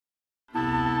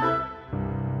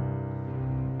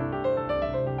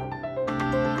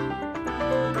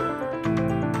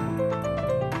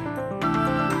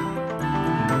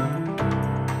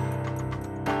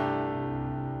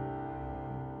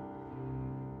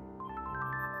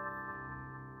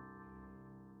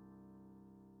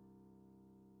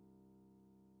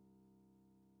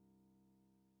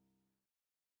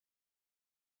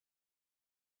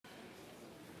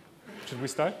Should we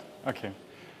start? Okay.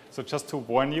 So just to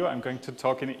warn you, I'm going to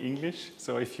talk in English.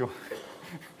 So if you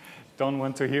don't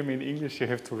want to hear me in English, you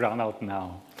have to run out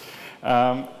now.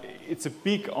 It's a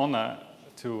big honor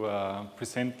to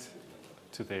present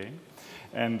today.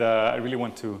 And I really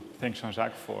want to thank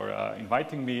Jean-Jacques for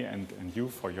inviting me and you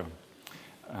for your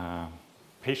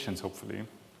patience, hopefully,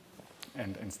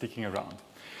 and sticking around.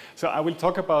 So I will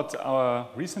talk about our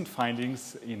recent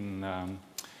findings in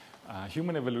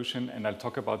human evolution, and I'll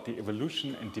talk about the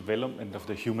evolution and development of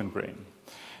the human brain.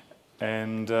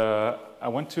 And I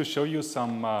want to show you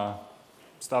some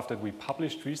stuff that we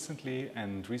published recently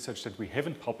and research that we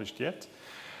haven't published yet.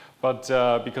 But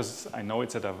because I know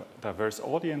it's a diverse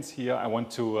audience here, I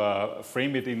want to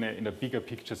frame it in a bigger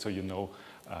picture so you know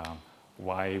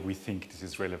why we think this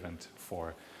is relevant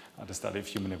for the study of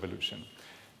human evolution.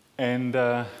 And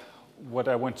what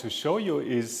I want to show you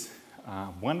is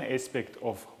one aspect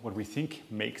of what we think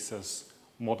makes us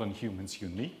modern humans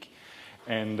unique.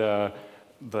 And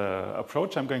the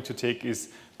approach I'm going to take is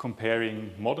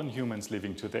comparing modern humans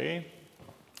living today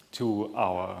to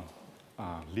our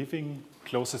living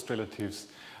closest relatives,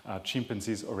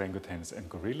 chimpanzees, orangutans, and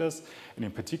gorillas. And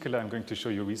in particular, I'm going to show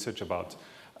you research about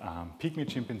pygmy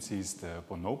chimpanzees, the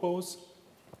bonobos.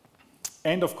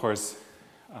 And of course,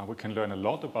 we can learn a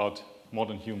lot about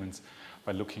modern humans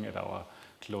by looking at our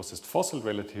closest fossil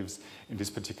relatives, in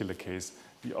this particular case,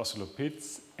 the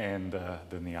ocelopids and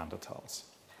the Neanderthals.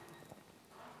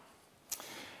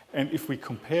 And if we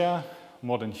compare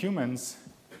modern humans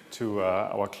to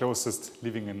our closest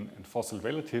living and fossil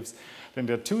relatives, then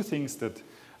there are two things that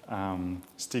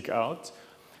stick out.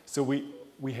 So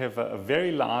we have a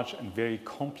very large and very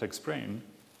complex brain,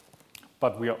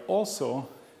 but we are also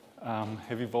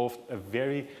have evolved a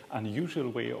very unusual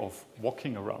way of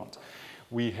walking around.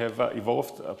 We have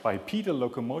evolved bipedal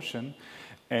locomotion,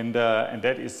 and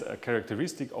that is a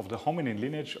characteristic of the hominin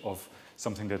lineage of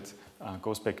something that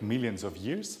goes back millions of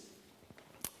years.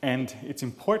 And it's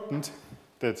important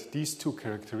that these two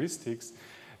characteristics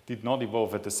did not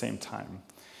evolve at the same time.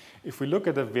 If we look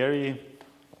at a very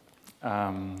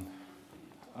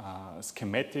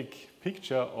schematic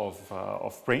picture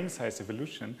of brain size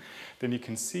evolution, then you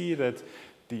can see that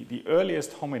the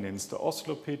earliest hominins, the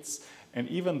ocelopids, and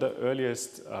even the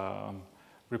earliest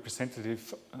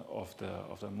representative of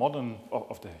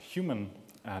the human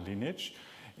lineage,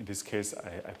 in this case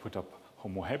I put up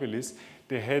Homo habilis,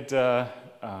 they had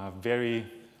very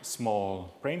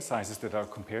small brain sizes that are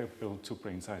comparable to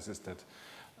brain sizes that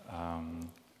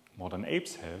modern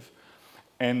apes have.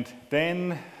 And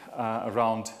then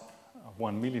around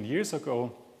 1 million years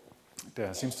ago,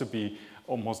 there seems to be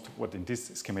almost what in this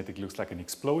schematic looks like an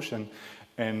explosion.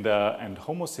 And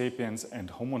Homo sapiens and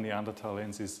Homo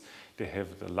neanderthalensis, they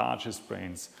have the largest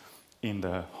brains in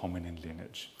the hominin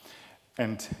lineage.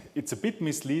 And it's a bit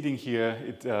misleading here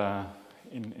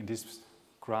in this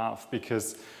graph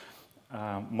because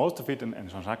most of it, and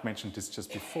Jean-Jacques mentioned this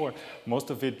just before, most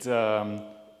of it,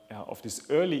 of this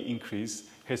early increase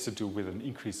has to do with an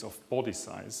increase of body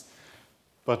size.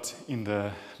 But in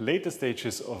the later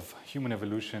stages of human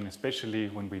evolution, especially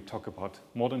when we talk about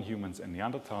modern humans and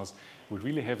Neanderthals, we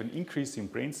really have an increase in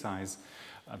brain size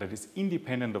that is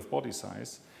independent of body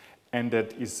size, and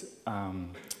that is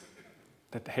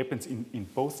that happens in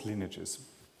both lineages.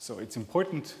 So it's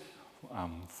important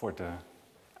for the,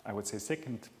 I would say,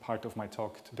 second part of my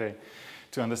talk today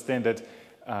to understand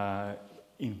that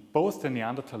in both the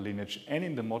Neanderthal lineage and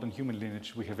in the modern human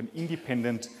lineage, we have an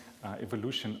independent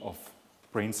evolution of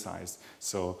brain size.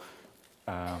 So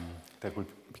that will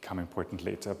become important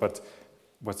later. But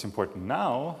what's important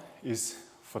now is,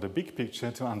 for the big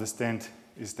picture to understand,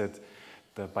 is that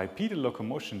the bipedal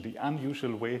locomotion, the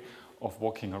unusual way of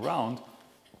walking around,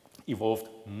 evolved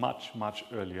much, much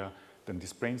earlier than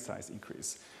this brain size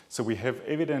increase. So we have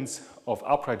evidence of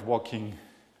upright walking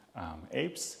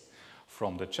apes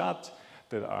from the Chad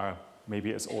that are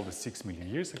maybe as old as 6 million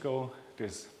years ago.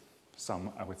 There's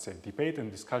some, I would say, debate and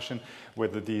discussion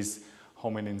whether these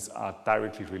hominins are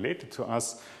directly related to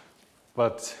us.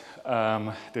 But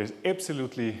there's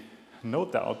absolutely no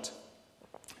doubt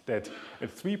that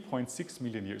at 3.6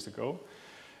 million years ago,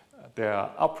 there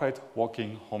are upright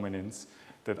walking hominins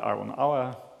that are on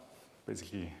our,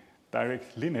 basically,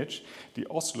 direct lineage, the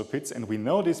ocelopids. And we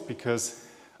know this because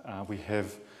we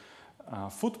have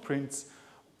footprints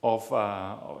of,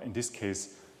 in this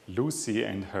case, Lucy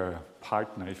and her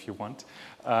partner, if you want,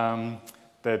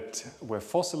 that were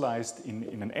fossilized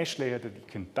in an ash layer that you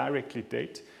can directly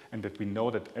date, and that we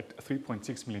know that at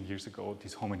 3.6 million years ago,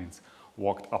 these hominins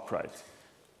walked upright.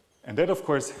 And that, of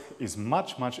course, is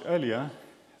much, much earlier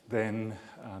than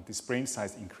this brain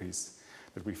size increase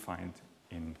that we find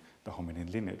in the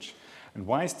hominin lineage. And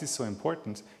why is this so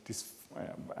important, this,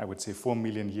 I would say, 4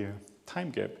 million year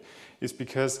time gap, is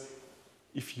because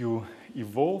if you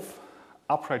evolve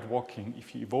upright walking,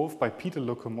 if you evolve bipedal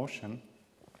locomotion,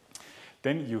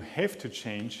 then you have to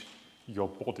change your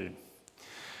body.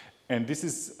 And this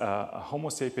is a Homo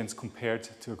sapiens compared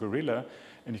to a gorilla,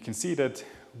 and you can see that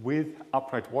with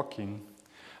upright walking,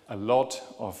 a lot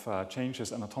of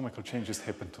changes, anatomical changes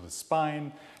happen to the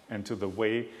spine and to the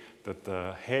way that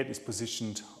the head is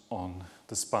positioned on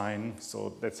the spine.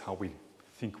 So that's how we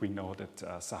think we know that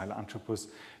Sahelanthropus,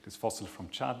 this fossil from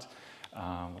Chad,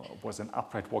 was an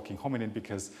upright walking hominin,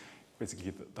 because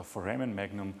basically the foramen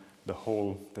magnum, the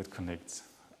hole that connects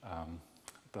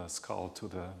the skull to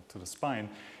the spine,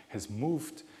 has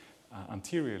moved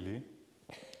anteriorly.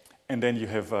 And then you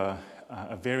have a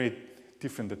very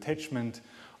different attachment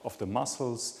of the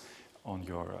muscles on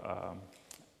your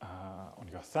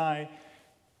thigh,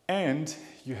 and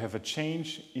you have a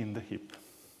change in the hip.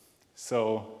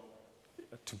 So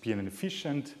to be an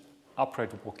efficient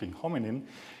upright walking hominin,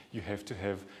 you have to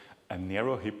have a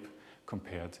narrow hip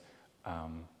compared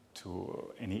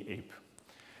to any ape.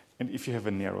 And if you have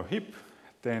a narrow hip,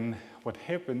 then what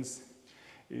happens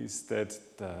is that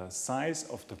the size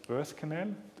of the birth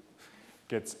canal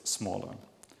gets smaller,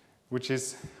 which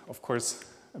is, of course,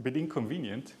 a bit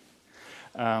inconvenient.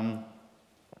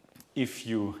 If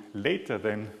you later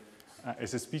then,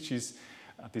 as a species,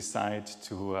 decide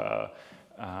to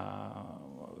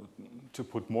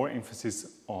put more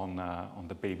emphasis on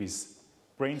the baby's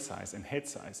brain size and head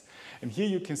size. And here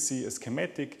you can see a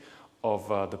schematic of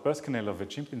the birth canal of a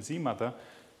chimpanzee mother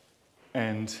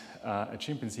and a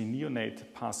chimpanzee neonate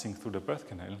passing through the birth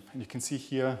canal. And you can see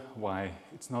here why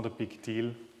it's not a big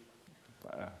deal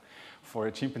for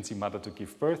a chimpanzee mother to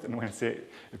give birth. And when I say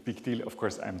a big deal, of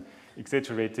course, I'm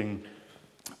exaggerating,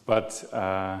 but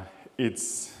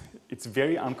it's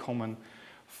very uncommon,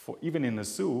 for even in a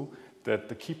zoo, that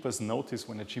the keepers notice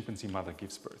when a chimpanzee mother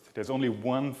gives birth. There's only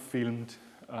one filmed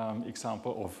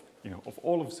example of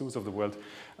all of zoos of the world.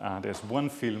 There's one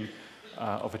film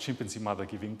of a chimpanzee mother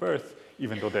giving birth,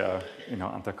 even though they are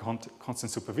under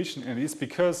constant supervision. And it's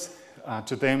because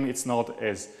to them it's not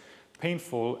as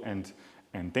painful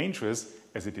and dangerous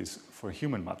as it is for a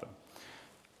human mother.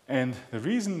 And the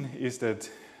reason is that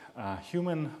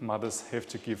human mothers have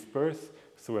to give birth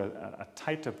through a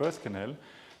tighter birth canal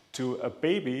to a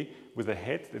baby with a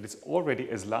head that is already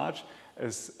as large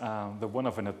as the one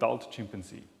of an adult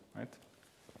chimpanzee, right?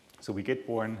 So we get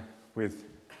born with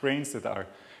brains that are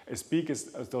as big as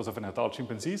those of an adult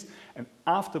chimpanzees, and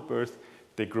after birth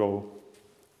they grow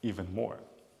even more.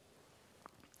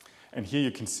 And here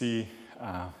you can see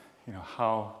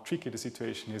how tricky the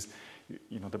situation is.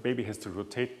 The baby has to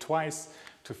rotate twice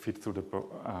to fit through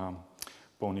the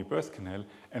bony birth canal,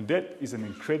 and that is an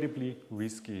incredibly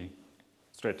risky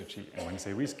strategy. And when I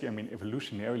say risky, I mean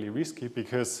evolutionarily risky,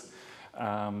 because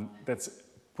that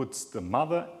puts the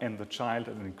mother and the child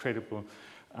at an incredible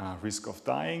risk of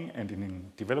dying. And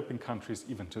in developing countries,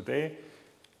 even today,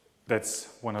 that's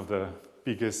one of the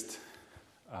biggest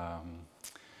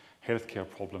healthcare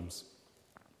problems,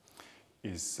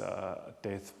 is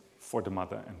death for the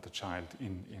mother and the child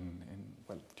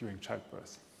during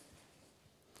childbirth.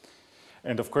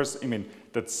 And of course, I mean,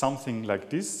 that something like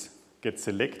this gets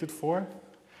selected for,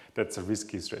 that's a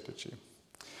risky strategy.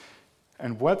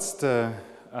 And what's the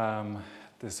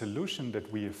solution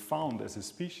that we have found as a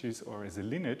species or as a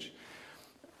lineage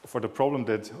for the problem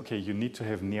that, okay, you need to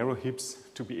have narrow hips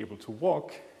to be able to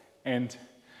walk, and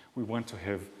we want to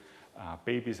have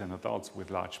babies and adults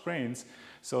with large brains.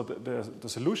 So the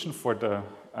solution for the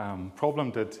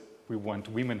problem that we want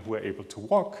women who are able to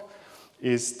walk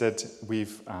is that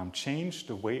we've changed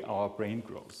the way our brain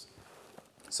grows.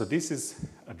 So this is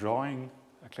a drawing,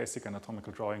 a classic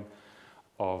anatomical drawing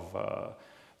of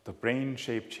the brain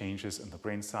shape changes and the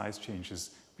brain size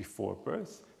changes before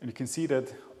birth. And you can see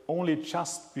that only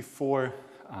just before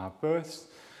birth,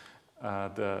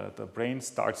 the brain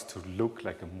starts to look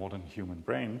like a modern human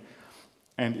brain.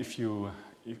 And if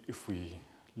we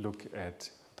look at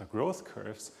the growth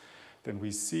curves, then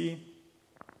we see,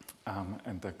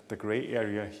 and the gray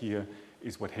area here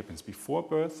is what happens before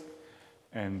birth,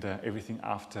 and everything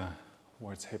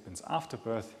afterwards happens after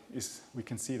birth. We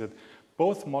can see that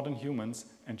both modern humans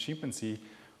and chimpanzees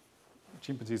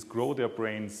grow their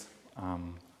brains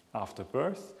after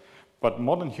birth, but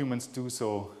modern humans do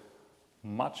so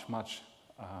much, much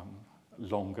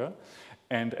longer,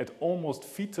 and at almost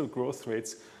fetal growth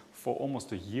rates for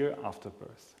almost a year after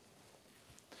birth.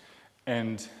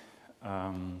 And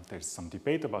there's some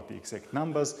debate about the exact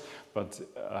numbers, but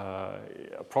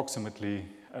approximately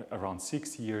around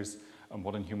 6 years a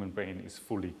modern human brain is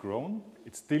fully grown.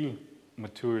 It still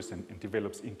matures and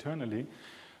develops internally,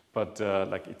 but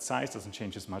like its size doesn't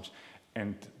change as much,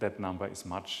 and that number is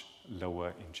much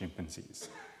lower in chimpanzees.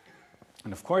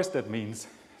 And of course that means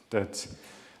that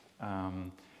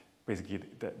basically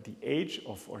the age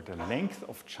of, or the length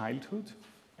of childhood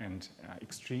and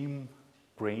extreme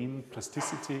brain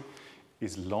plasticity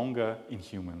is longer in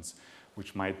humans,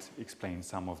 which might explain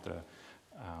some of the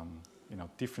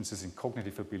differences in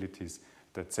cognitive abilities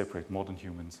that separate modern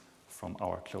humans from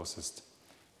our closest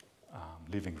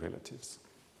living relatives.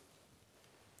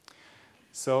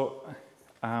 So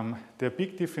there are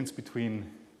big differences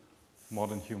between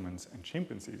modern humans and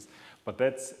chimpanzees, but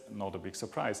that's not a big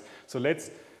surprise. So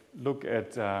let's look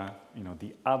at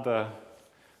the other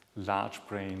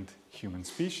large-brained human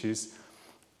species.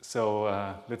 So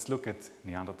let's look at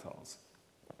Neanderthals,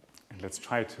 and let's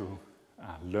try to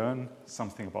learn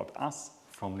something about us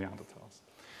from Neanderthals.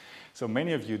 So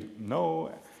many of you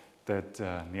know that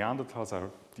Neanderthals are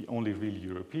the only real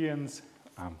Europeans.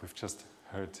 We've just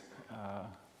heard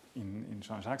in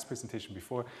Jean-Jacques' presentation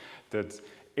before that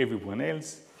everyone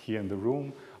else here in the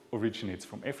room originates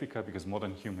from Africa, because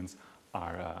modern humans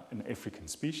are an African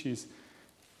species.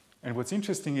 And what's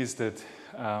interesting is that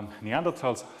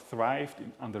Neanderthals thrived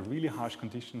under really harsh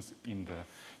conditions in the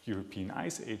European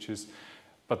ice ages,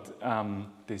 but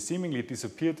they seemingly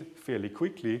disappeared fairly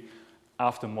quickly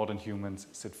after modern humans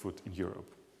set foot in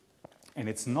Europe. And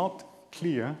it's not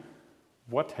clear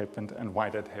what happened and why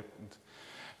that happened.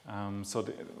 So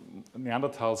the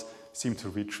Neanderthals seem to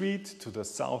retreat to the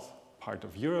south part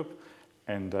of Europe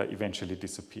and eventually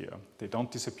disappear. They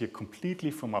don't disappear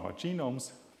completely from our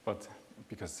genomes, but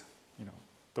because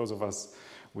those of us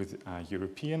with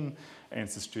European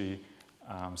ancestry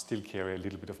still carry a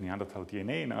little bit of Neanderthal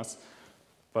DNA in us,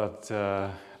 but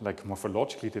like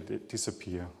morphologically they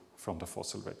disappear from the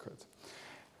fossil record.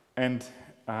 And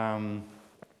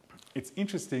it's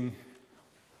interesting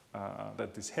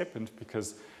that this happened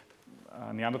because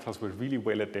Neanderthals were really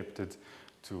well adapted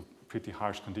to pretty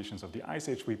harsh conditions of the Ice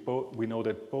Age. We know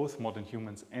that both modern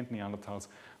humans and Neanderthals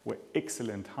were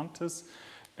excellent hunters,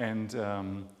 and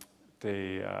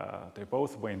they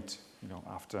both went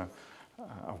after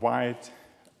a wide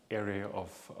area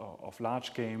of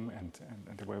large game,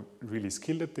 and they were really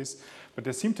skilled at this. But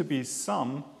there seem to be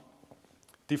some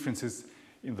differences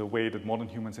in the way that modern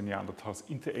humans and Neanderthals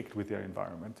interact with their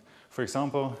environment. For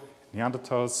example,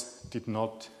 Neanderthals did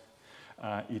not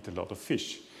eat a lot of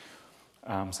fish.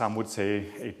 Some would say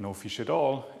ate no fish at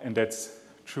all, and that's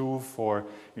true for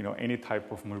any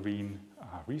type of marine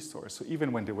resource. So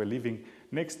even when they were living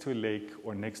next to a lake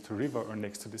or next to a river or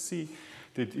next to the sea,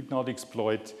 they did not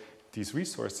exploit these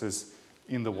resources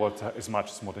in the water as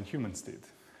much as modern humans did.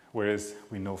 Whereas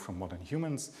we know from modern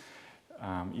humans,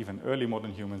 even early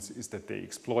modern humans, is that they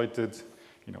exploited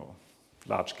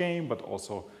large game, but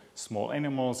also small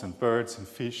animals and birds and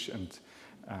fish and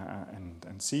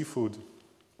seafood.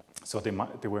 So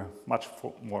they were much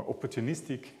more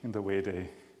opportunistic in the way they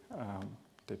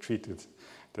treated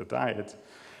their diet.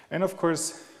 And of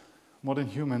course, modern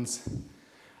humans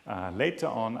later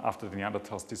on, after the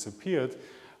Neanderthals disappeared,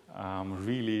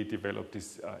 really developed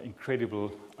these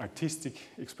incredible artistic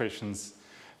expressions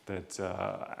that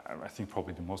I think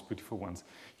probably the most beautiful ones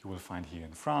you will find here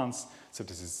in France. So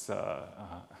this is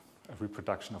a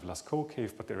reproduction of Lascaux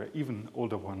cave, but there are even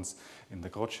older ones in the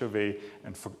Grotte Gervais.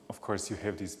 And of course, you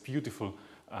have these beautiful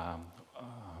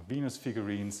Venus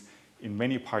figurines in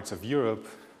many parts of Europe.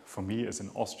 For me, as an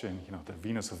Austrian, the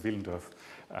Venus of Willendorf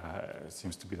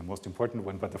seems to be the most important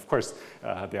one. But of course,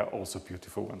 there are also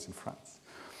beautiful ones in France.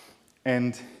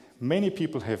 And many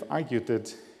people have argued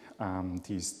that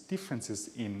these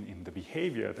differences in the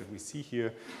behavior that we see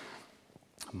here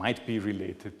might be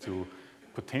related to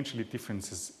potentially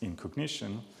differences in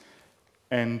cognition.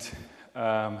 And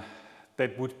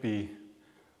that would be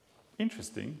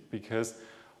interesting because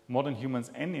modern humans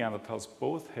and Neanderthals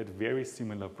both had very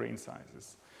similar brain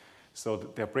sizes. So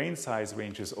their brain size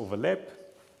ranges overlap.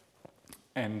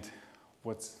 And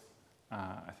what's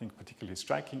I think particularly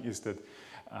striking is that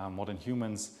modern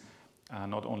humans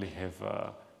not only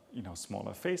have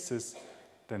smaller faces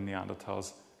than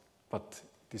Neanderthals, but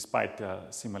despite their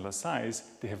similar size,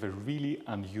 they have a really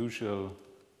unusual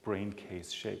brain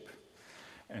case shape.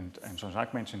 And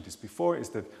Jean-Jacques mentioned this before, is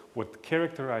that what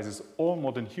characterizes all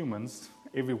modern humans,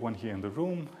 everyone here in the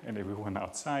room and everyone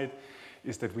outside,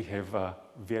 is that we have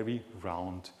very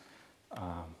round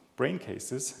brain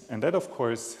cases. And that, of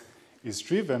course, is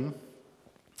driven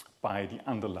by the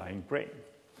underlying brain.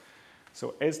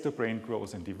 So as the brain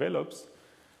grows and develops,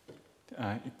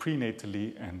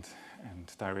 prenatally and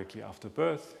directly after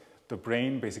birth, the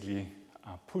brain basically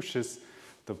pushes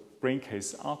the brain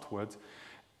case outward,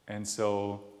 and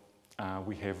so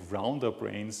we have rounder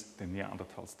brains than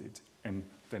Neanderthals did, and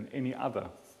than any other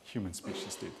human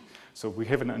species did. So we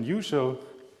have an unusual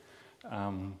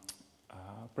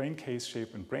brain case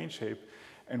shape and brain shape,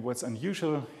 and what's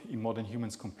unusual in modern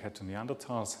humans compared to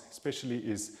Neanderthals especially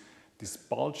is this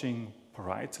bulging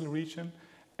parietal region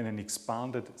and an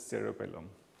expanded cerebellum.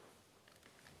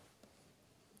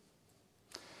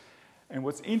 And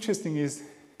what's interesting is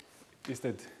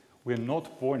that we're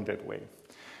not born that way.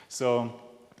 So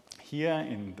here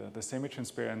in the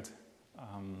semi-transparent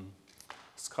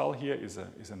skull here is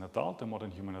an adult, a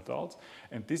modern human adult,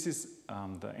 and this is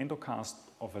the endocast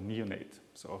of a neonate,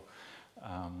 so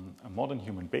a modern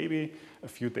human baby a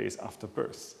few days after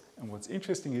birth. And what's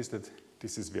interesting is that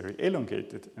this is very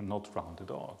elongated and not round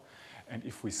at all. And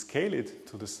if we scale it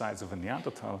to the size of a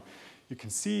Neanderthal, you can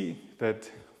see that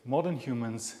modern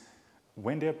humans,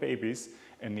 when they're babies,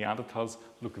 and Neanderthals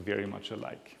look very much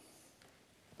alike.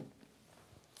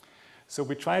 So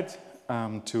we tried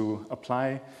to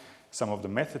apply some of the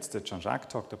methods that Jean-Jacques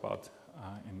talked about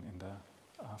in the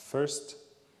first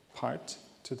part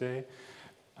today,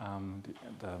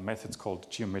 the methods called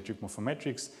geometric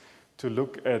morphometrics, to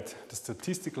look at the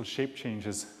statistical shape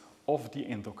changes of the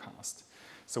endocast.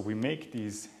 So we make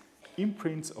these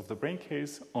imprints of the brain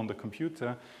case on the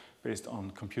computer based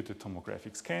on computed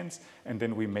tomographic scans, and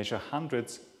then we measure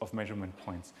hundreds of measurement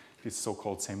points, these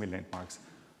so-called semi-landmarks,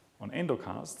 on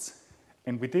endocasts.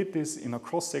 And we did this in a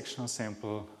cross-sectional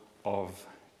sample of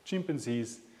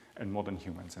chimpanzees and modern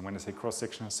humans. And when I say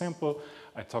cross-sectional sample,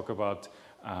 I talk about,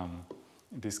 in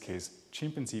this case,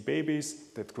 chimpanzee babies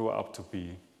that grow up to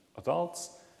be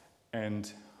adults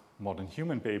and modern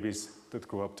human babies that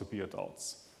grow up to be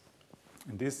adults.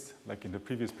 And this, like in the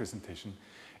previous presentation,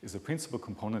 is a principal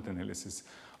component analysis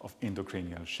of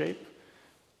endocranial shape.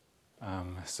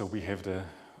 So we have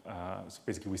so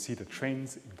basically we see the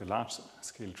trends, the large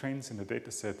scale trends in the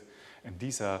data set, and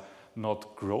these are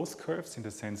not growth curves in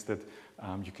the sense that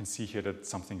you can see here that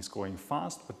something is going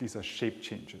fast, but these are shape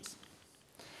changes.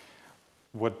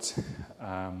 What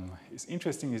is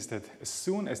interesting is that as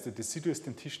soon as the deciduous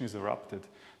dentition is erupted,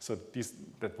 so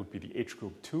that would be the age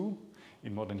group 2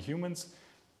 in modern humans,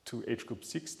 to age group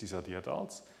 6, these are the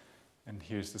adults, and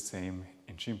here's the same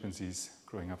in chimpanzees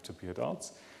growing up to be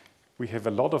adults. We have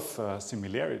a lot of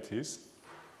similarities,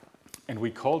 and we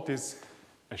call this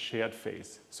a shared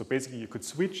phase. So basically you could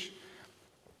switch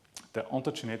the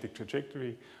ontogenetic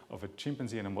trajectory of a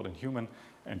chimpanzee and a modern human,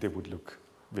 and they would look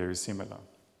very similar.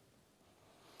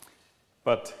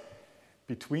 But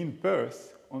between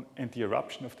birth and the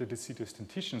eruption of the deciduous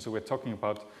dentition, so we're talking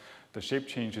about the shape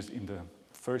changes in the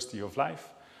first year of life,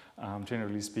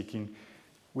 generally speaking,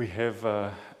 we have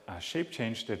a shape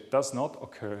change that does not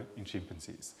occur in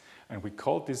chimpanzees. And we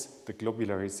call this the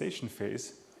globularization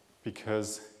phase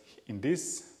because in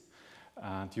this,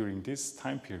 during this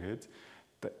time period,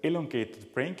 the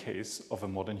elongated brain case of a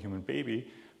modern human baby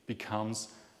becomes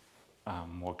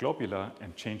more globular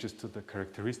and changes to the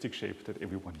characteristic shape that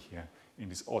everyone here in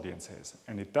this audience has.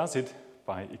 And it does it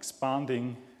by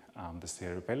expanding the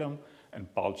cerebellum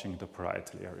and bulging the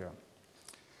parietal area.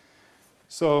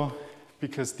 So,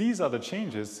 because these are the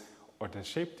changes or the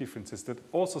shape differences that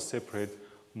also separate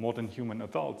modern human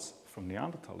adults from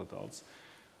Neanderthal adults,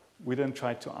 we then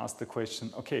try to ask the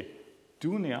question, okay,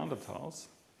 do Neanderthals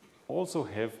also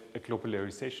have a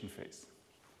globularization phase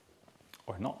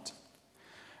or not?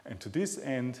 And to this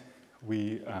end,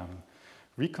 we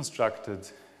reconstructed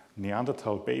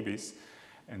Neanderthal babies,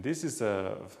 and this is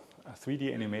a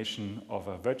 3D animation of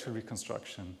a virtual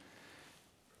reconstruction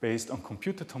based on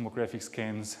computer tomographic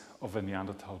scans of a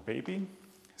Neanderthal baby.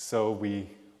 So we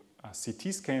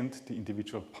CT scanned the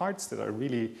individual parts that are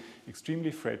really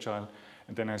extremely fragile,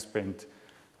 and then I spent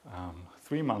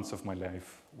 3 months of my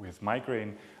life with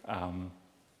migraine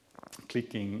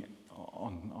clicking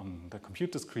on the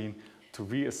computer screen to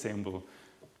reassemble,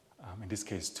 in this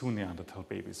case, 2 Neanderthal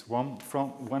babies. One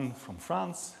from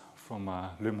France, from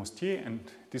Le Moustier, and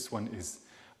this one is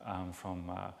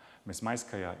from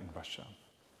Mesmaiskaya in Russia.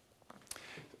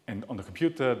 And on the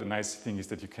computer, the nice thing is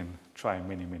that you can try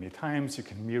many, many times. You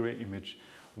can mirror image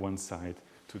one side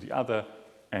to the other,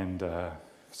 and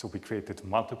so we created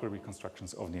multiple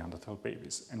reconstructions of Neanderthal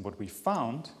babies. And what we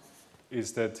found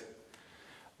is that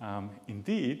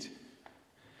indeed,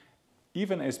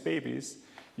 even as babies,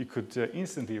 you could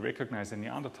instantly recognize a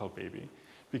Neanderthal baby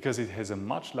because it has a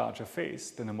much larger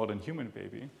face than a modern human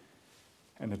baby,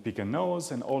 and a bigger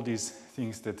nose, and all these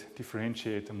things that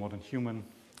differentiate a modern human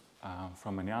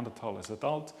from a Neanderthal as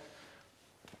adult,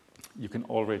 you can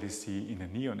already see in a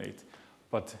neonate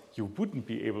but you wouldn't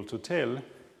be able to tell,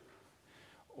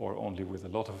 or only with a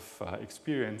lot of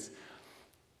experience,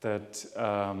 that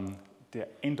their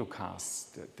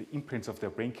endocasts, the imprints of their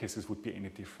brain cases would be any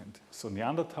different. So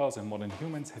Neanderthals and modern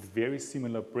humans had very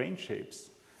similar brain shapes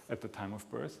at the time of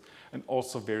birth, and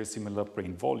also very similar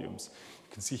brain volumes.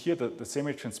 You can see here that the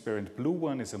semi-transparent blue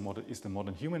one is the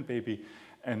modern human baby,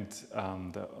 and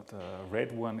the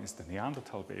red one is the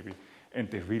Neanderthal baby,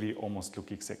 and they really almost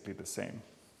look exactly the same.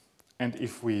 And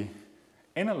if we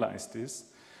analyze this,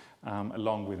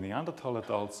 along with Neanderthal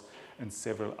adults and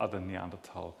several other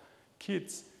Neanderthal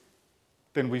kids,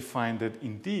 then we find that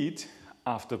indeed,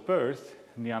 after birth,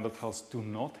 Neanderthals do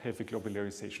not have a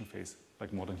globularization phase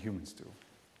like modern humans do.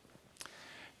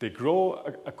 They grow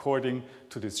according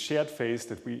to this shared phase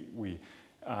that we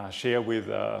share with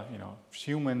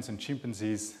humans and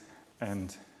chimpanzees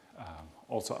and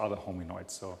also other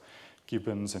hominoids. So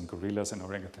gibbons and gorillas and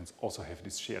orangutans also have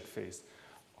this shared phase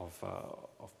of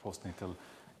postnatal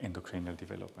endocranial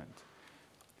development.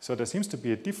 So there seems to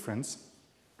be a difference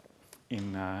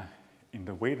in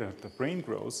the way that the brain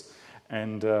grows,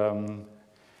 and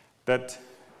that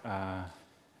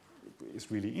is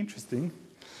really interesting.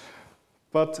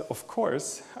 But of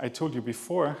course, I told you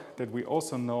before that we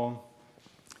also know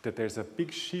that there's a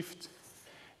big shift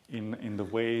in the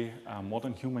way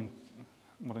modern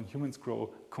humans grow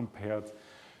compared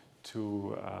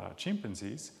to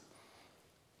chimpanzees.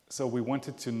 So we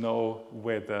wanted to know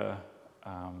whether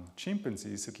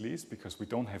chimpanzees, at least, because we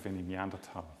don't have any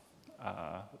Neanderthal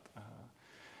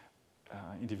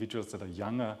individuals that are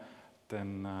younger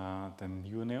than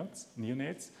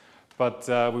neonates. But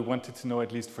we wanted to know,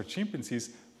 at least for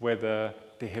chimpanzees, whether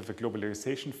they have a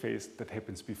globularization phase that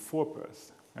happens before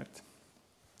birth, right?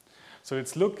 So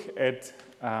let's look at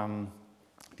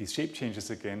these shape changes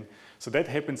again. So that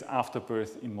happens after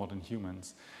birth in modern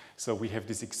humans. So we have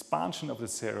this expansion of the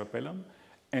cerebellum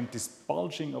and this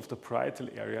bulging of the parietal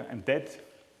area, and that,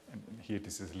 and here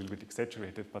this is a little bit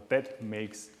exaggerated, but that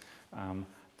makes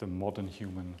the modern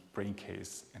human brain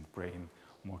case and brain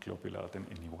more globular than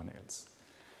anyone else.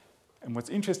 And what's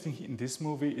interesting in this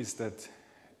movie is that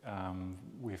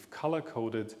we've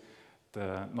color-coded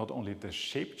not only the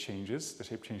shape changes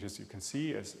you can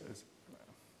see as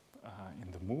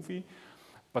in the movie,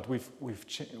 but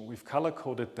we've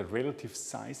color-coded the relative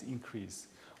size increase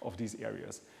of these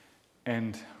areas.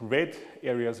 And red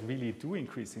areas really do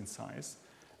increase in size,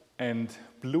 and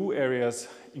blue areas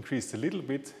increase a little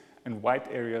bit, and white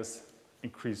areas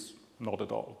increase not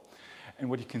at all. And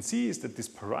what you can see is that this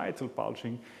parietal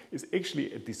bulging is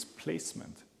actually a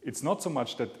displacement. It's not so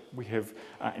much that we have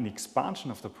an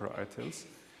expansion of the parietals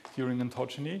during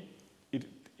ontogeny.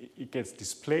 It gets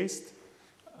displaced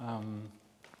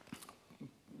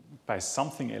by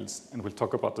something else, and we'll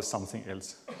talk about the something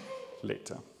else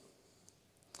later.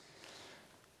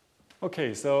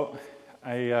 Okay, so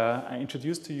I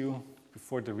introduced to you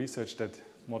before the research that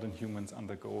modern humans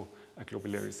undergo a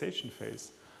globularization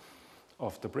phase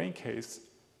of the brain case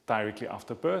directly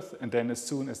after birth, and then as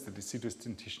soon as the deciduous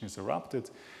dentition is erupted,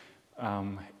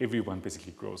 everyone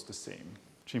basically grows the same.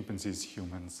 Chimpanzees,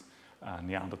 humans,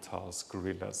 Neanderthals,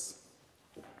 gorillas,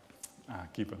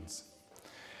 gibbons.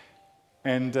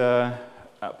 And,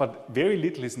 but very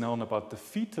little is known about the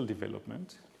fetal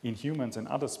development in humans and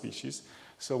other species.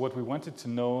 So what we wanted to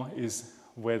know is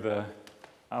whether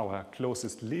our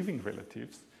closest living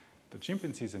relatives, the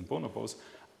chimpanzees and bonobos,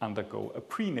 undergo a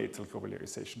prenatal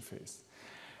globularization phase.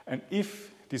 And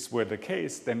if this were the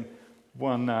case, then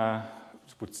one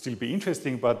would still be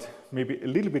interesting, but maybe a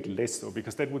little bit less so,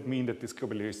 because that would mean that this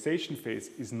globularization phase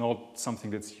is not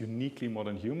something that's uniquely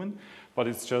modern human, but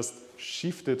it's just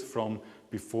shifted from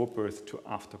before birth to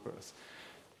after birth.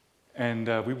 And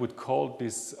we would call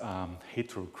this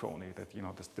heterochrony,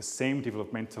 that the same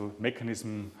developmental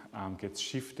mechanism gets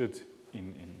shifted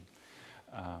in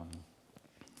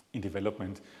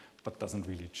development, but doesn't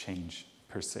really change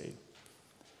per se.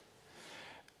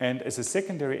 And as a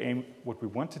secondary aim, what we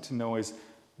wanted to know is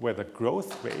whether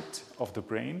growth rate of the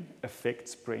brain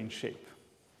affects brain shape.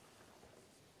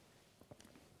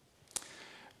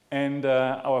 And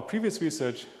our previous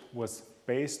research was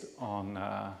based on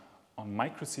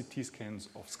micro-CT scans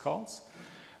of skulls.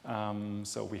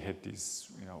 So we had these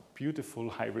beautiful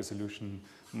high-resolution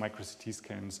micro-CT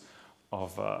scans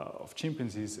of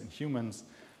chimpanzees and humans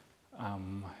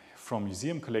from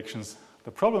museum collections.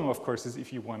 The problem, of course, is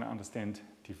if you want to understand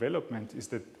development, is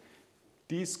that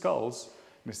these skulls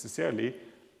necessarily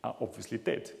are obviously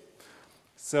dead.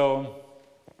 So,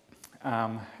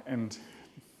 and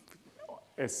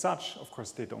as such, of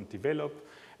course, they don't develop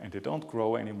and they don't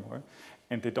grow anymore,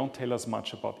 and they don't tell us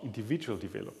much about individual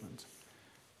development.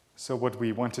 So what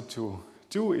we wanted to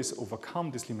do is overcome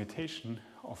this limitation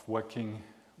of working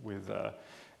with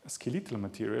skeletal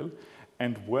material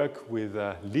and work with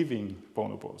living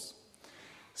bonobos.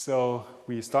 So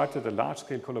we started a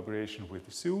large-scale collaboration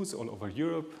with zoos all over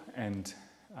Europe and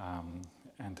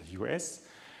the US,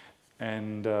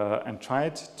 and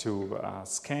tried to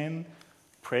scan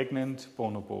pregnant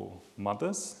bonobo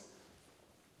mothers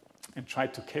and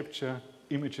tried to capture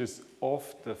images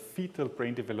of the fetal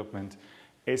brain development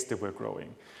as they were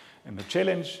growing. And the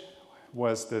challenge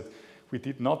was that we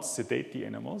did not sedate the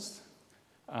animals.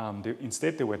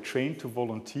 Instead, they were trained to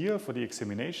volunteer for the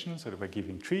examination, so they were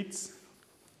giving treats.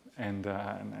 And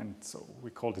so we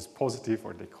call this positive,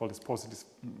 or they call this positive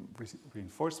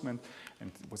reinforcement,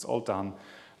 and it was all done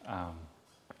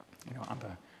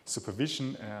under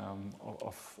supervision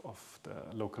of the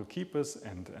local keepers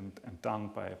and done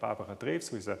by Barbara Drews,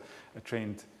 who is a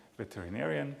trained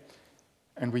veterinarian.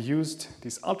 And we used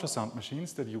these ultrasound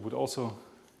machines that you would also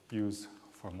use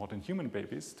for modern human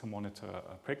babies to monitor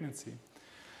a pregnancy.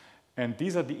 And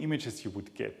these are the images you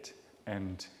would get.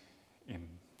 And in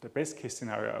the best case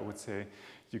scenario, I would say,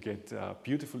 you get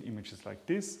beautiful images like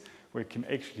this, where you can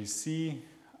actually see,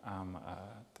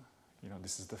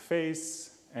 this is the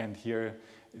face, and here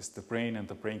is the brain and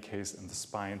the brain case and the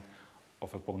spine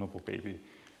of a bonobo baby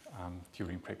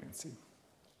during pregnancy.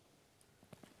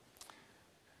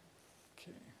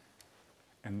 Okay.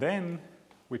 And then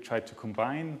we tried to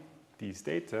combine these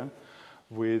data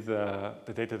with the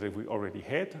data that we already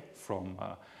had from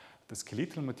the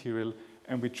skeletal material,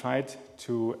 and we tried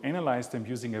to analyze them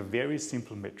using a very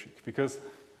simple metric, because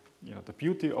the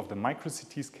beauty of the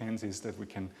micro-CT scans is that we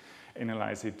can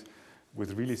analyze it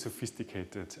with really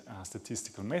sophisticated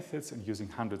statistical methods and using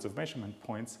hundreds of measurement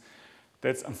points.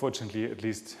 That's unfortunately, at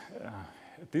least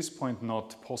at this point,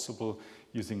 not possible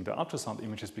using the ultrasound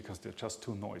images because they're just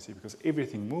too noisy, because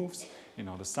everything moves,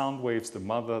 the sound waves, the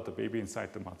mother, the baby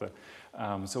inside the mother.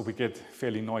 So we get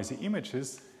fairly noisy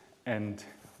images, and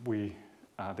we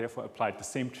therefore applied the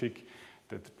same trick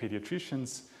that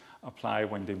pediatricians apply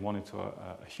when they monitor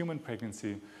a human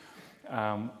pregnancy.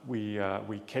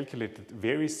 We calculated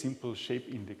very simple shape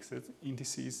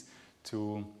indices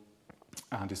to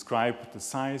describe the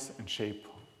size and shape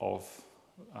of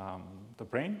the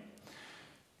brain.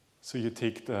 So you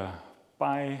take the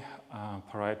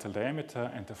biparietal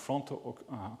diameter and the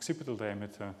fronto-occipital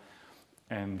diameter,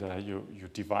 and you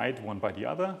divide one by the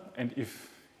other. And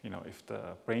if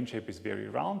the brain shape is very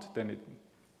round, then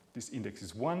this index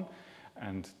is 1,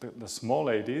 and the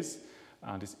smaller it is,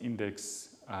 this index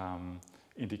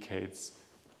indicates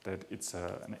that it's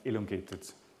an elongated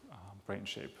brain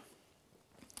shape.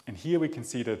 And here we can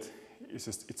see that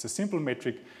it's a simple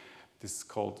metric. This is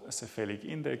called a cephalic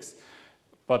index,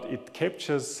 but it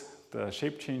captures the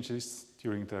shape changes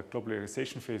during the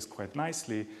globularization phase quite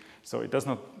nicely. So it does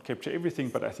not capture everything,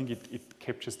 but I think it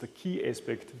captures the key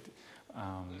aspect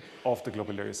of the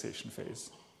globularization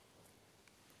phase.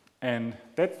 And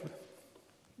that's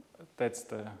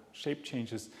the shape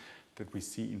changes that we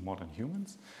see in modern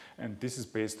humans. And this is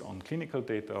based on clinical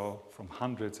data from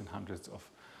hundreds and hundreds of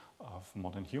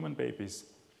modern human babies.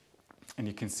 And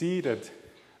you can see that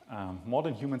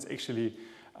modern humans actually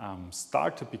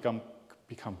start to become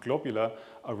globular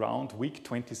around week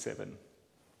 27.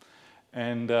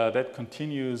 And that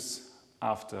continues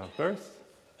after birth.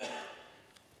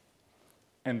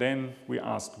 And then we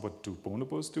asked, what do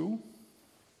bonobos do?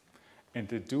 And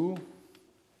they do,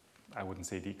 I wouldn't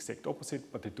say the exact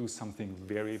opposite, but they do something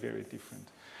very, very different.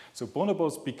 So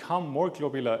bonobos become more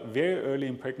globular very early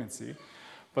in pregnancy,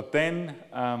 but then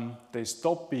they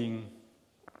stop being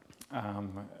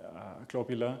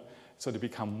globular, so they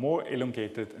become more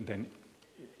elongated and then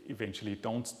eventually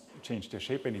don't change their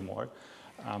shape anymore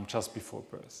just before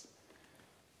birth.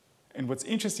 And what's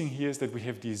interesting here is that we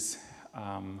have these,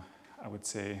 I would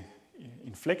say,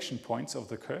 inflection points of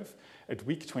the curve at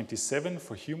week 27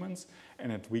 for humans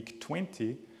and at week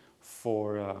 20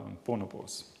 for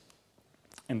bonobos.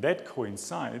 And that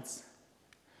coincides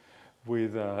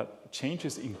with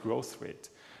changes in growth rate.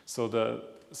 So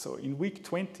in week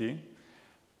 20,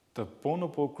 the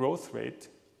bonobo growth rate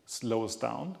slows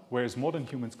down, whereas modern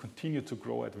humans continue to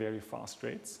grow at very fast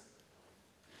rates.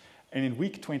 And in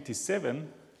week 27,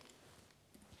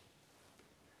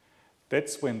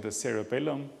 that's when the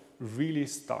cerebellum really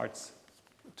starts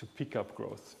to pick up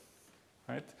growth,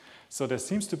 right? So there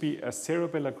seems to be a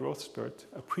cerebellar growth spurt,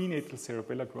 a prenatal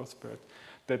cerebellar growth spurt,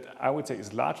 that I would say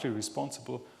is largely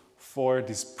responsible for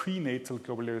this prenatal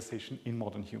globularization in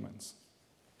modern humans.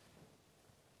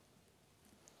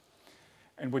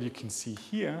 And what you can see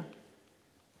here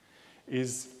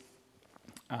is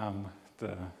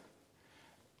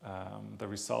the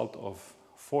result of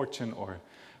fortune or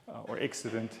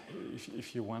accident,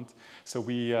 if you want. So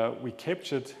we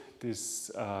captured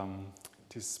this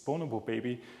this bonobo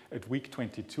baby at week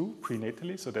 22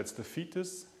 prenatally, so that's the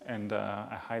fetus, and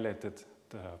I highlighted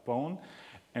the bone.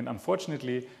 And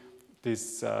unfortunately,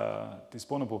 this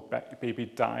bonobo baby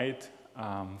died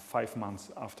 5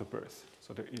 months after birth.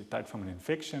 So it died from an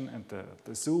infection, and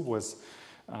the zoo was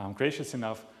gracious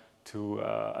enough to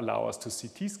allow us to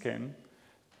CT scan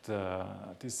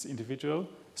this individual.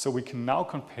 So we can now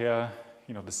compare,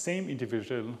 the same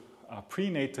individual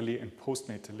prenatally and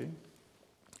postnatally.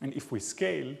 And if we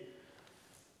scale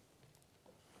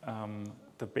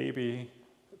the baby,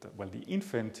 the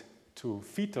infant, to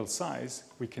fetal size,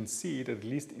 we can see that at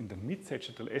least in the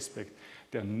mid-sagittal aspect,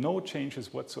 there are no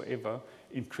changes whatsoever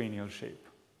in cranial shape,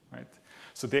 right?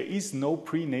 So there is no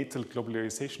prenatal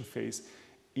globularization phase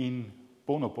in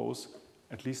bonobos,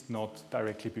 at least not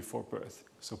directly before birth.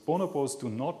 So bonobos do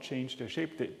not change their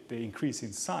shape. They increase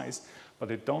in size, but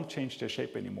they don't change their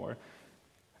shape anymore.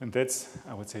 And that's,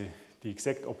 I would say, the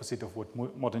exact opposite of what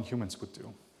modern humans would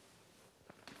do.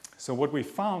 So what we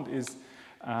found is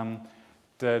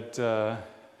that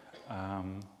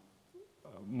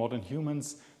modern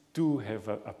humans do have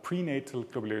a prenatal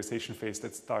globularization phase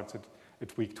that started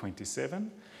at week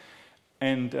 27.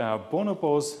 And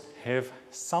bonobos have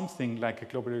something like a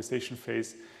globularization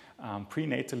phase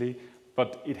prenatally,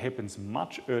 but it happens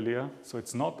much earlier, so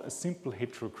it's not a simple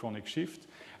heterochronic shift.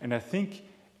 And I think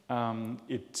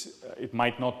it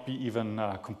might not be even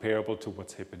comparable to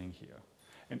what's happening here.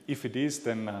 And if it is,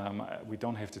 then we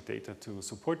don't have the data to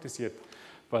support this yet,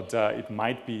 but it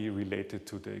might be related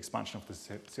to the expansion of the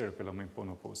cerebellum in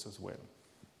bonobos as well.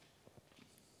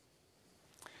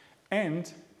 And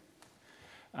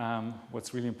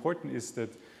what's really important is that,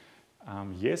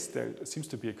 yes, there seems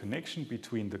to be a connection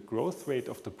between the growth rate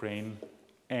of the brain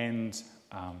and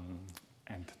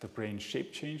the brain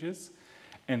shape changes,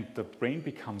 and the brain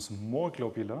becomes more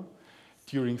globular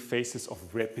during phases of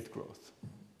rapid growth.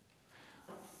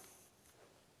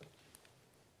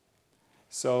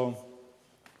 So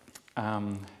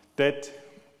that,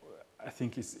 I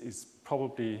think, is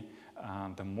probably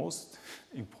the most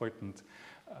important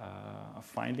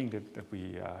finding that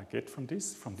we get from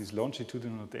this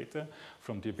longitudinal data,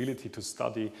 from the ability to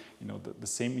study the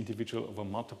same individual over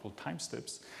multiple time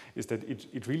steps, is that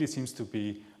it really seems to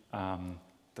be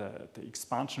the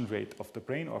expansion rate of the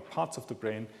brain or parts of the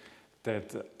brain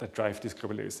that drive this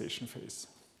globalization phase.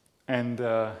 And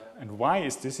why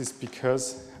is this? Is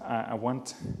because I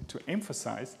want to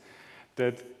emphasize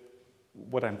that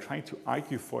what I'm trying to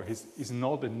argue for is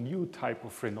not a new type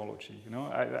of phrenology.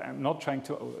 I'm not trying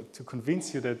to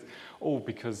convince you that,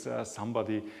 because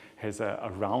somebody has a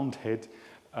round head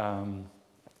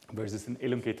versus an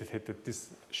elongated head, that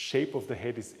this shape of the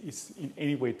head is in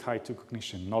any way tied to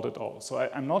cognition. Not at all. So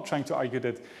I'm not trying to argue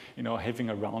that having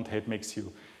a round head makes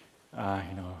you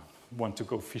want to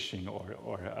go fishing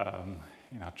or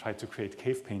try to create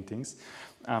cave paintings.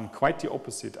 Quite the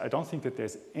opposite. I don't think that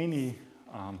there's any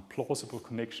plausible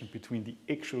connection between the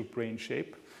actual brain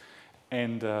shape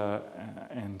and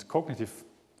cognitive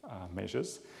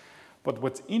measures. But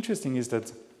what's interesting is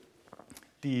that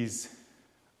these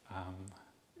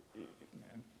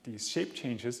shape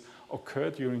changes occur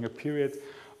during a period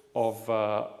of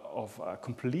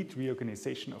complete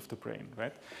reorganization of the brain,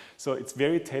 right? So it's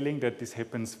very telling that this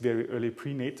happens very early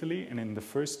prenatally and in the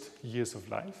first years of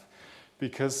life,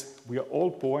 because we are all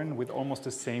born with almost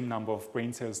the same number of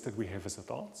brain cells that we have as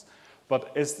adults,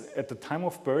 but at the time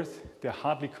of birth, they're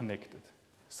hardly connected.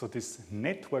 So this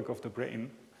network of the brain,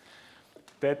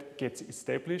 that gets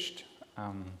established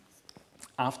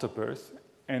after birth,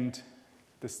 and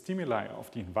the stimuli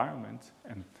of the environment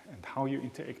and how you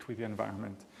interact with the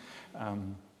environment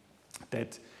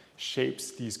that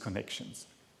shapes these connections.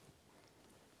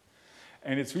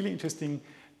 And it's really interesting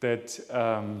that,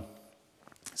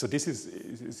 so this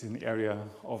is an area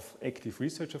of active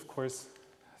research, of course.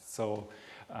 So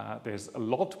there's a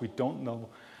lot we don't know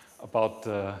about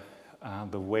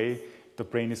the way the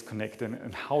brain is connected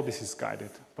and how this is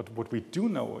guided. But what we do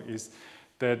know is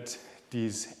that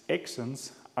these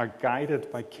axons are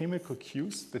guided by chemical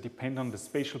cues that depend on the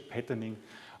spatial patterning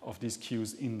of these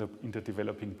cues in the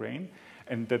developing brain,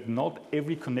 and that not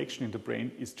every connection in the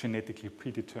brain is genetically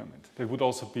predetermined. There would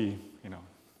also be,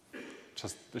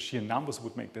 just the sheer numbers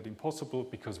would make that impossible,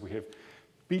 because we have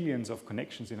billions of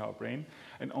connections in our brain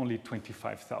and only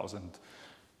 25,000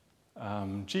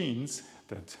 genes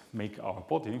that make our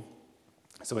body.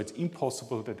 So it's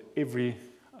impossible that every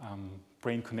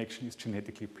brain connection is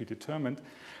genetically predetermined.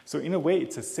 So in a way,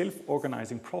 it's a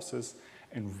self-organizing process,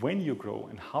 and when you grow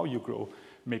and how you grow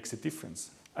makes a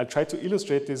difference. I'll try to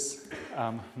illustrate this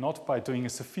not by doing a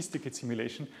sophisticated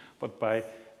simulation, but by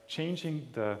changing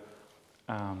the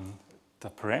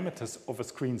parameters of a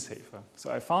screensaver.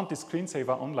 So I found this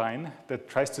screensaver online that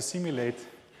tries to simulate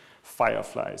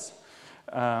fireflies.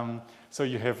 So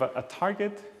you have a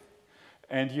target,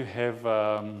 and you have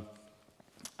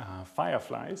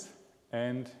fireflies,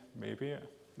 and maybe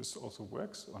this also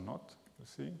works or not.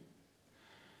 Let's see.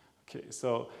 Okay,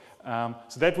 so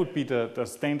that would be the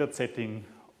standard setting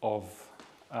of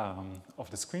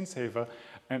the screensaver,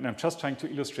 and I'm just trying to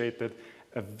illustrate that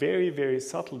a very, very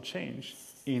subtle change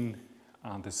in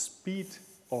the speed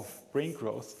of brain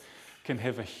growth can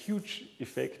have a huge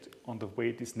effect on the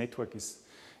way this network is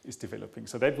developing.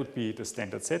 So that would be the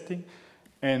standard setting,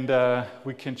 and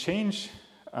we can change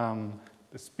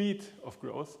the speed of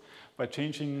growth by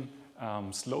changing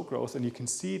slow growth, and you can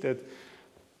see that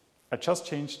I just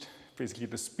changed basically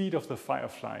the speed of the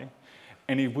firefly,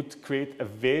 and it would create a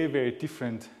very, very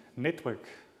different network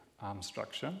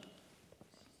structure.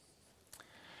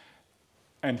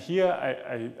 And here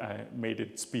I made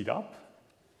it speed up.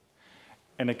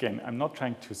 And again, I'm not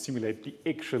trying to simulate the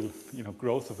actual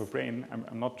growth of a brain.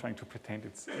 I'm not trying to pretend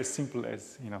it's as simple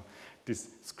as this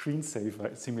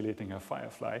screensaver simulating a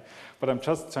firefly. But I'm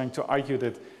just trying to argue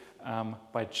that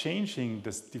by changing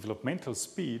this developmental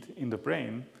speed in the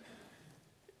brain,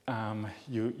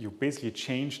 you basically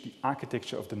change the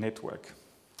architecture of the network.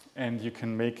 And you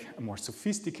can make a more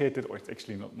sophisticated, or it's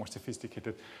actually not more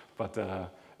sophisticated, but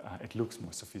it looks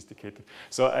more sophisticated.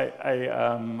 So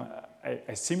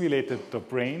I simulated the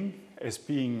brain as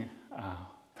being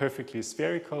perfectly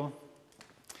spherical,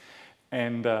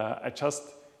 and I just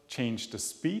changed the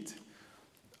speed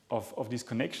of these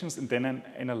connections, and then I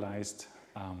analyzed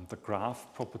the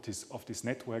graph properties of this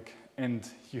network. And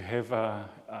you have,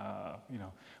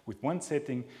 with one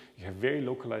setting, you have very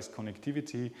localized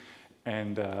connectivity,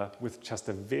 and with just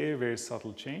a very, very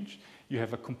subtle change, you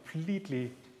have a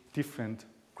completely different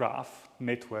graph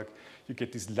network. You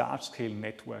get this large-scale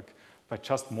network by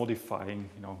just modifying,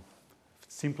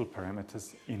 simple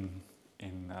parameters in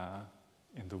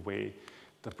the way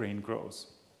the brain grows.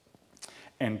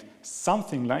 And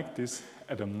something like this,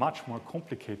 at a much more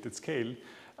complicated scale,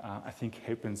 I think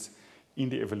happens in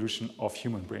the evolution of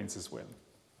human brains as well.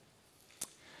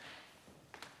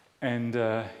 And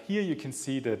here you can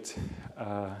see that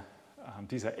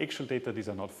these are actual data, these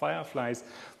are not fireflies,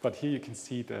 but here you can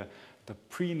see the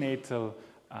prenatal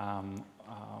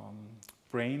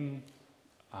brain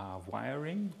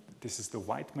wiring. This is the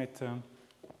white matter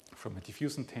from a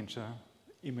diffusion tensor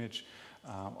image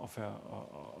of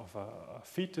a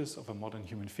fetus, of a modern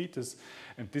human fetus,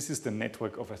 and this is the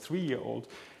network of a 3-year-old.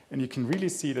 And you can really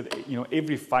see that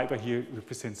every fiber here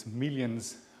represents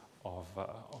millions of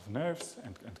nerves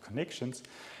and connections,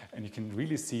 and you can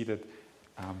really see that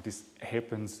this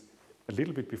happens a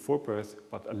little bit before birth,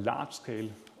 but a large-scale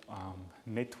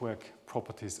network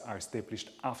properties are established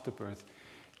after birth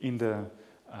in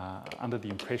under the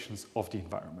impressions of the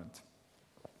environment.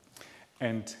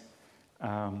 And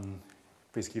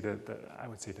basically, I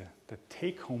would say the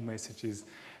take-home message is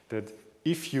that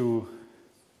if you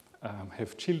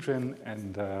have children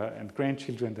and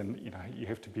grandchildren, then you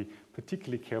have to be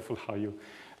particularly careful how you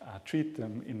treat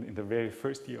them in the very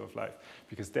first year of life,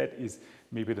 because that is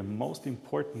maybe the most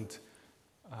important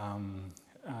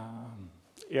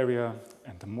area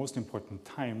and the most important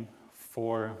time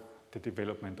for the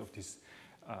development of these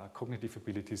cognitive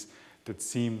abilities that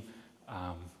seem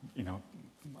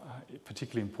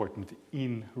particularly important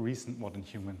in recent modern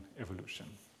human evolution.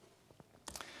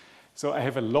 So I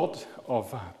have a lot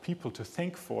of people to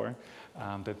thank for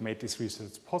that made this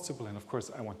research possible, and of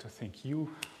course I want to thank you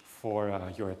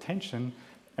for your attention.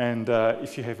 And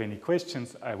if you have any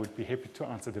questions, I would be happy to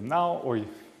answer them now, or you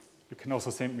can also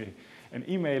send me an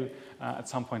email at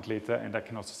some point later, and I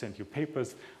can also send you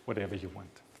papers, whatever you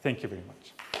want. Thank you very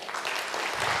much.